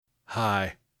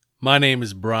Hi, my name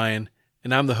is Brian,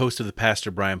 and I'm the host of the Pastor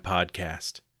Brian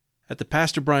Podcast. At the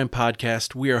Pastor Brian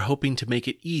Podcast, we are hoping to make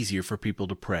it easier for people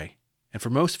to pray. And for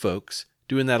most folks,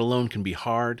 doing that alone can be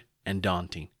hard and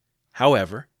daunting.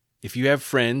 However, if you have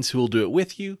friends who will do it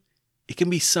with you, it can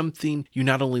be something you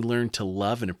not only learn to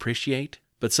love and appreciate,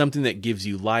 but something that gives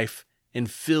you life and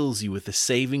fills you with the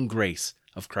saving grace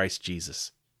of Christ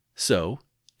Jesus. So,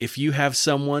 if you have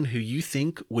someone who you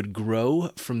think would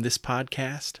grow from this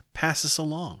podcast, pass us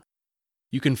along.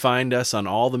 You can find us on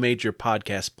all the major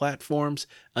podcast platforms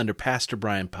under Pastor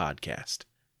Brian Podcast.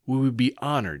 We would be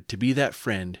honored to be that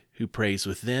friend who prays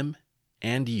with them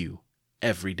and you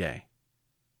every day.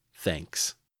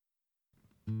 Thanks.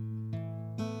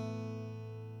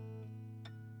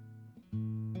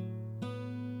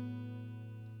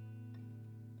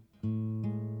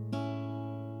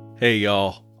 Hey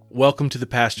y'all, welcome to the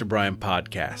Pastor Brian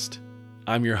Podcast.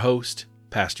 I'm your host,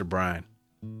 Pastor Brian.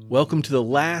 Welcome to the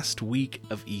last week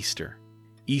of Easter.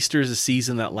 Easter is a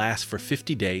season that lasts for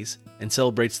 50 days and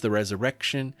celebrates the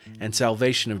resurrection and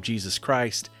salvation of Jesus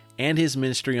Christ and his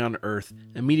ministry on earth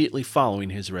immediately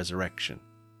following his resurrection.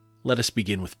 Let us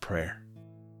begin with prayer.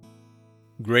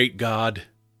 Great God,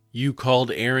 you called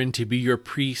Aaron to be your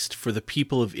priest for the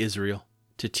people of Israel,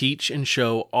 to teach and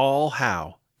show all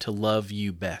how to love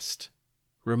you best.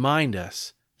 Remind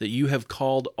us that you have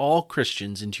called all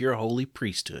Christians into your holy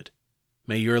priesthood.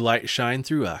 May your light shine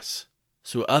through us,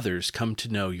 so others come to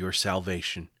know your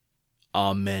salvation.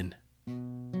 Amen.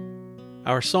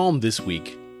 Our psalm this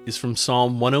week is from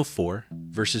Psalm 104,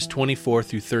 verses 24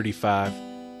 through 35,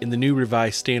 in the New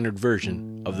Revised Standard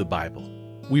Version of the Bible.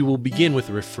 We will begin with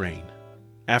a refrain.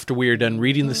 After we are done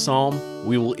reading the psalm,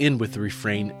 we will end with the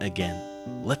refrain again.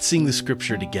 Let's sing the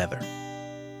scripture together.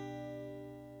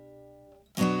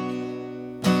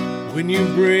 When you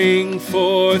bring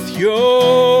forth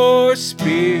your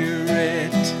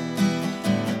Spirit,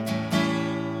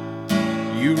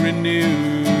 you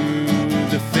renew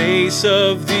the face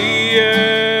of the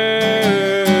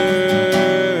earth.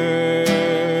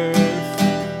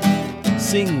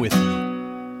 Sing with me.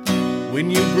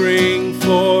 When you bring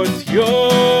forth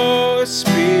your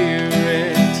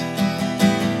Spirit,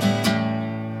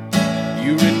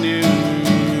 you renew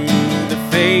the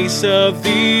face of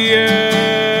the earth.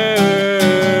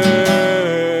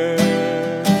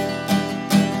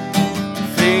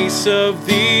 Of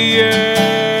the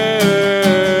earth,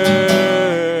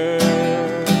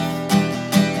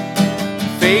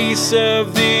 face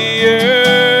of the earth.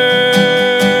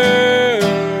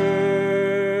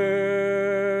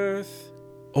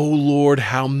 O Lord,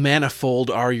 how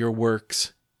manifold are your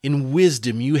works! In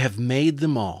wisdom you have made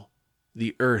them all.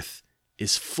 The earth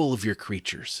is full of your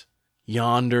creatures.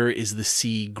 Yonder is the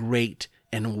sea, great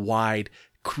and wide.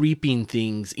 Creeping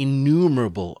things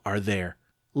innumerable are there.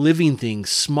 Living things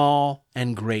small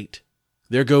and great.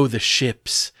 There go the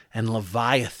ships and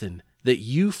Leviathan that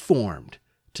you formed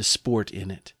to sport in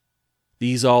it.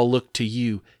 These all look to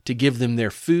you to give them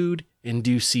their food in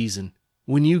due season.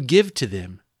 When you give to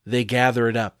them, they gather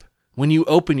it up. When you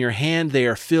open your hand, they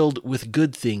are filled with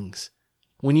good things.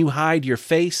 When you hide your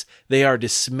face, they are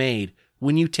dismayed.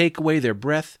 When you take away their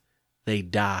breath, they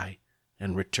die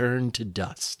and return to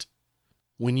dust.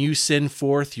 When you send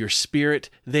forth your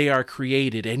Spirit, they are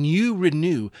created, and you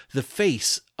renew the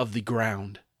face of the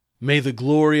ground. May the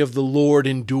glory of the Lord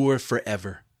endure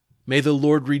forever. May the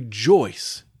Lord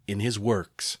rejoice in his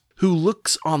works. Who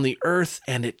looks on the earth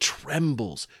and it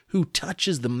trembles, who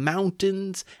touches the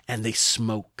mountains and they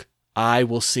smoke. I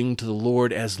will sing to the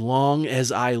Lord as long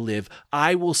as I live.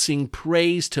 I will sing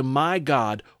praise to my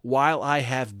God while I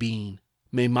have being.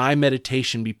 May my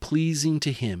meditation be pleasing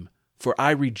to him, for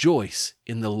I rejoice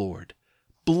in the Lord.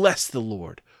 Bless the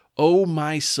Lord. O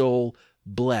my soul,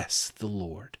 bless the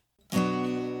Lord.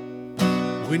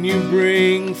 When you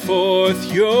bring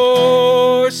forth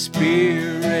your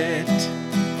Spirit,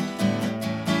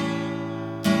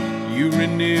 you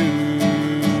renew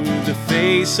the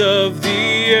face of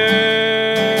the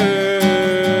earth.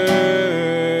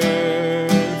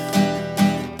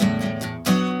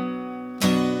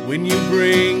 When you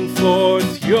bring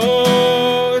forth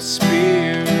your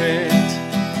Spirit,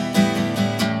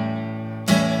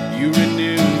 you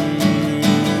renew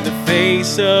the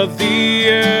face of the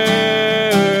earth,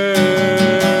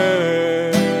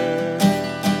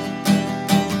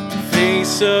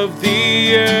 face of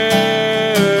the earth,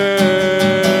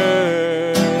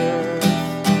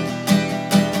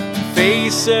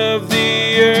 face of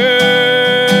the earth.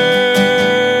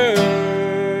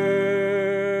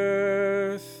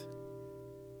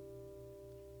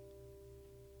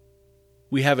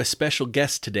 We have a special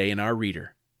guest today in our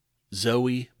reader,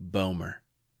 Zoe Bomer.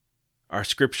 Our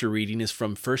scripture reading is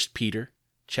from 1 Peter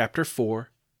chapter 4,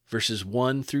 verses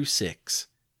 1 through 6,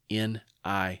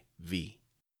 NIV.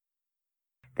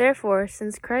 Therefore,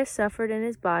 since Christ suffered in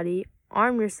his body,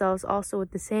 arm yourselves also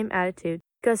with the same attitude,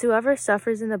 because whoever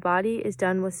suffers in the body is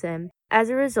done with sin. As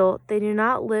a result, they do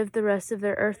not live the rest of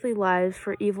their earthly lives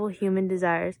for evil human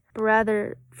desires, but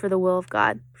rather for the will of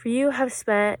God. For you have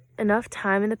spent enough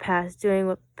time in the past doing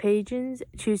what pagans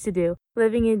choose to do,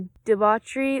 living in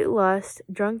debauchery, lust,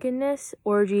 drunkenness,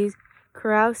 orgies,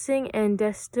 carousing, and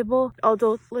detestable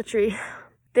idolatry.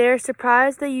 They are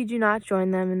surprised that you do not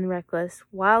join them in reckless,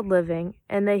 wild living,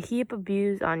 and they heap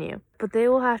abuse on you. But they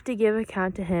will have to give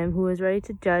account to him who is ready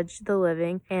to judge the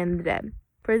living and the dead.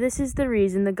 For this is the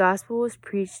reason the gospel was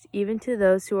preached even to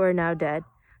those who are now dead,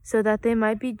 so that they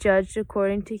might be judged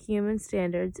according to human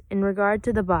standards in regard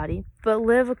to the body, but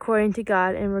live according to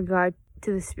God in regard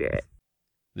to the Spirit.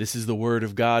 This is the word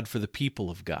of God for the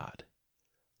people of God.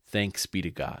 Thanks be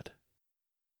to God.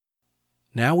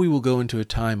 Now we will go into a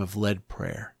time of led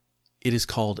prayer. It is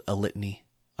called a litany.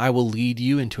 I will lead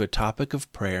you into a topic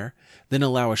of prayer, then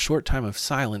allow a short time of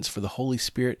silence for the Holy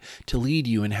Spirit to lead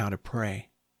you in how to pray.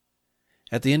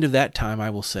 At the end of that time, I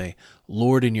will say,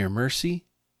 Lord, in your mercy,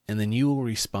 and then you will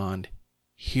respond,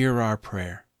 hear our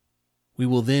prayer. We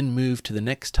will then move to the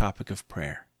next topic of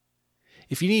prayer.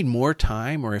 If you need more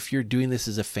time, or if you're doing this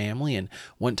as a family and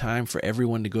want time for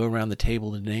everyone to go around the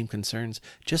table to name concerns,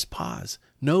 just pause.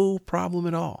 No problem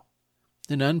at all.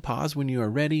 Then unpause when you are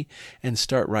ready and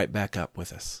start right back up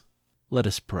with us. Let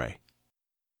us pray.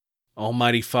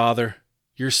 Almighty Father,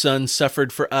 your Son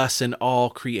suffered for us and all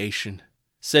creation.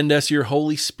 Send us your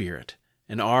Holy Spirit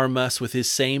and arm us with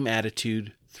his same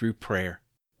attitude through prayer.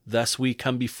 Thus we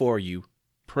come before you,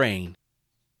 praying,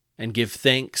 and give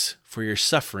thanks for your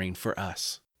suffering for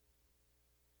us.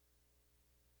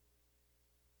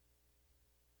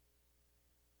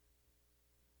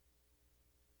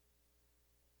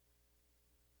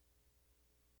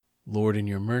 Lord, in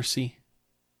your mercy,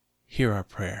 hear our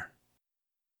prayer.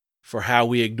 For how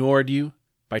we ignored you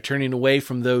by turning away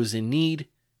from those in need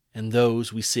and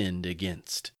those we sinned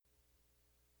against.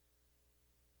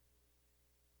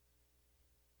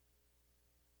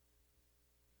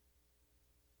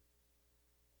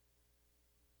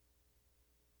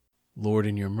 Lord,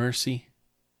 in your mercy,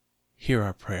 hear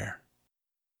our prayer.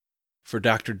 For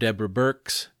Dr. Deborah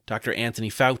Birx, Dr. Anthony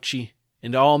Fauci,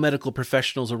 and all medical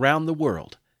professionals around the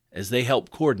world as they help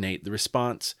coordinate the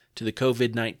response to the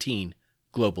COVID-19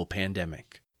 global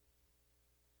pandemic.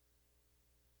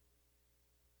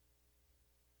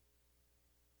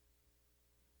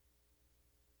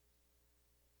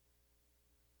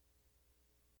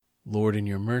 Lord, in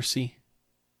your mercy,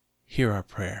 hear our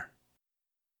prayer.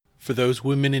 For those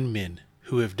women and men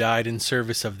who have died in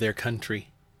service of their country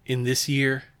in this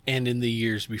year and in the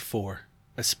years before,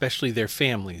 especially their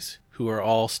families who are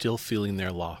all still feeling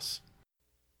their loss.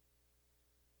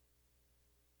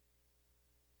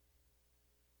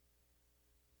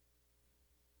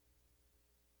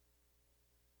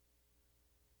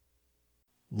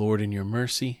 Lord, in your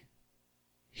mercy,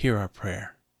 hear our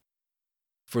prayer.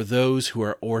 For those who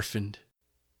are orphaned,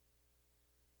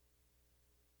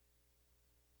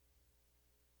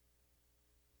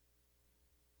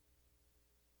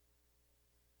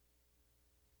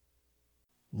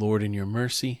 Lord, in your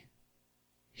mercy,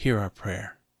 hear our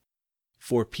prayer.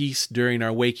 For peace during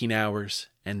our waking hours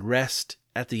and rest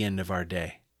at the end of our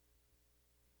day.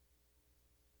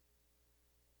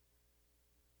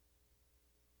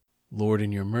 Lord,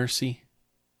 in your mercy,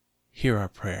 hear our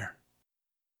prayer.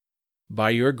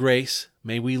 By your grace,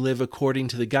 may we live according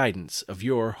to the guidance of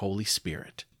your Holy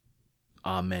Spirit.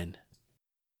 Amen.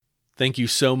 Thank you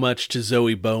so much to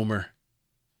Zoe Bomer.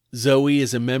 Zoe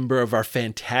is a member of our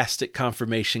fantastic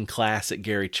confirmation class at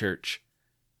Gary Church.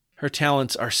 Her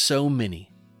talents are so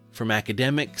many, from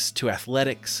academics to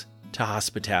athletics to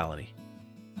hospitality.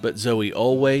 But Zoe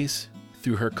always,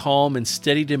 through her calm and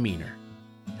steady demeanor,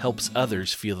 helps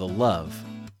others feel the love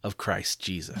of Christ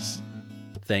Jesus.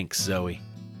 Thanks, Zoe.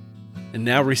 And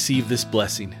now receive this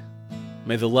blessing.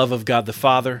 May the love of God the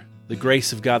Father, the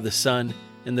grace of God the Son,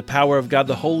 and the power of God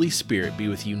the Holy Spirit be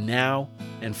with you now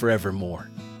and forevermore.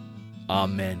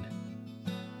 Amen.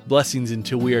 Blessings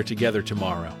until we are together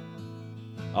tomorrow.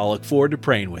 I'll look forward to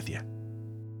praying with you.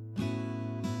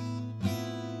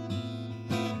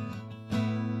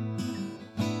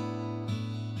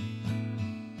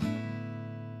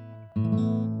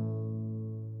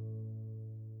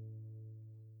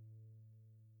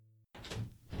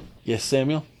 Yes,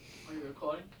 Samuel? Are you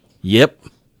recording? Yep.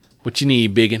 What you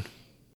need, biggin'?